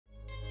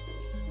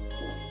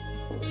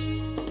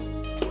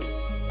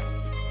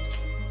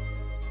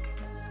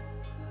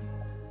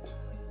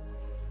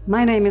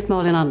My name is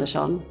Malin.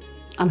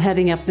 I'm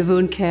heading up the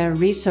Wound Care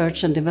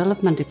Research and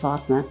Development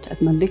Department at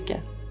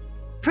Mölnlycke.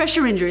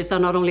 Pressure injuries are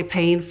not only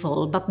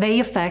painful, but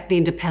they affect the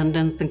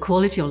independence and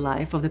quality of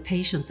life of the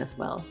patients as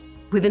well.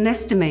 With an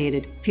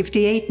estimated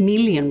 58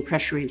 million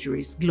pressure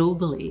injuries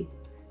globally,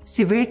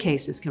 severe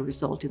cases can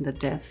result in the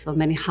death of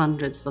many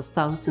hundreds of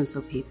thousands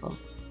of people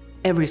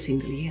every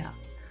single year.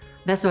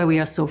 That's why we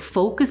are so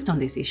focused on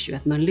this issue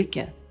at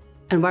Mölnlycke,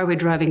 and why we're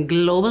driving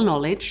global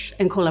knowledge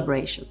and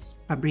collaborations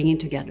by bringing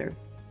together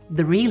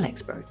the real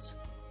experts.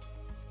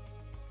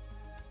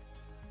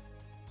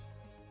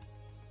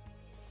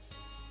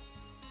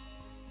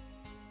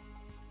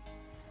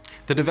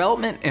 The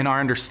development in our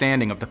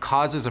understanding of the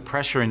causes of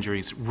pressure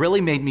injuries really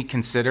made me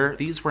consider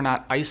these were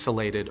not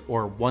isolated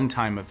or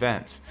one-time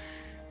events.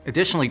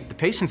 Additionally, the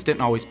patients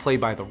didn't always play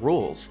by the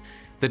rules.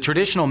 The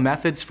traditional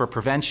methods for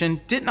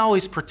prevention didn't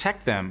always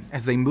protect them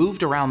as they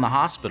moved around the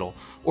hospital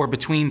or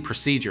between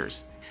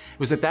procedures. It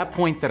was at that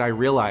point that I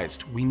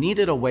realized we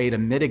needed a way to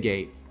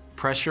mitigate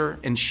pressure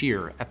and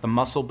shear at the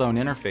muscle-bone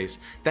interface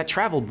that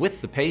traveled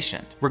with the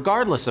patient,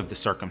 regardless of the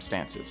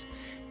circumstances.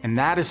 And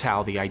that is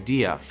how the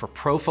idea for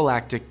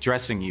prophylactic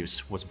dressing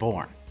use was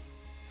born.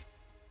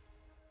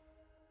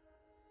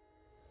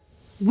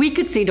 We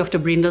could see Dr.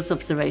 Brindle's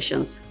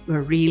observations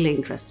were really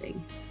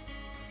interesting.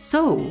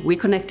 So we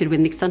connected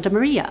with Nick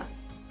Santamaria,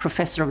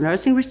 Professor of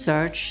Nursing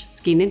Research,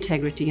 Skin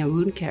Integrity and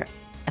Wound Care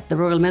at the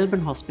Royal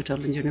Melbourne Hospital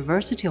and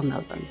University of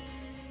Melbourne,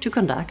 to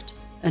conduct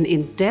an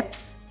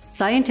in-depth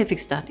scientific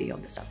study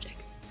of the subject.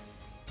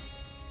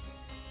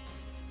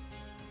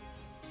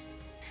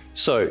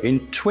 So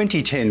in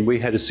 2010, we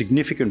had a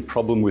significant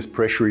problem with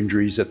pressure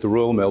injuries at the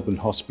Royal Melbourne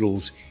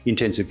Hospital's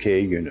intensive care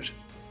unit.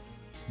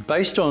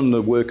 Based on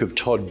the work of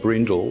Todd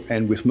Brindle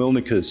and with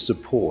Mölnlycke's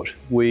support,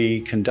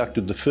 we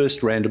conducted the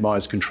first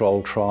randomised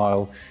controlled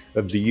trial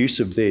of the use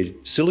of their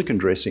silicone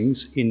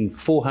dressings in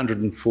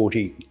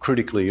 440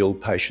 critically ill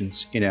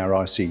patients in our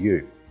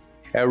ICU.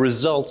 Our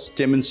results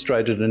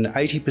demonstrated an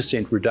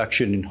 80%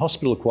 reduction in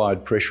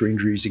hospital-acquired pressure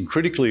injuries in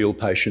critically ill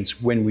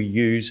patients when we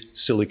use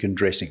silicone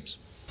dressings.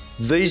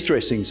 These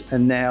dressings are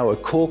now a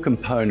core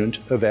component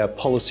of our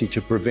policy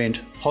to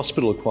prevent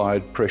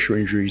hospital-acquired pressure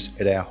injuries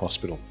at our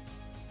hospital.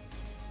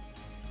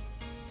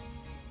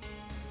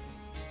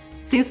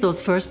 Since those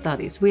first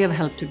studies, we have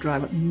helped to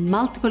drive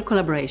multiple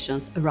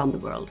collaborations around the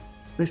world,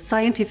 with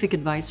scientific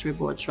advisory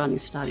boards running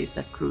studies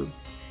that prove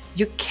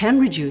you can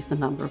reduce the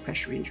number of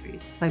pressure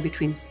injuries by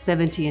between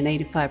 70 and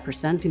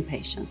 85% in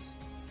patients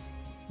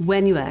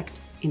when you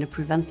act in a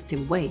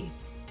preventative way.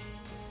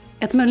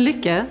 At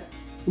Mölnlycke,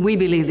 we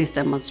believe this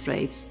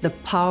demonstrates the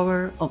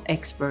power of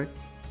expert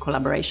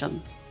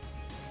collaboration.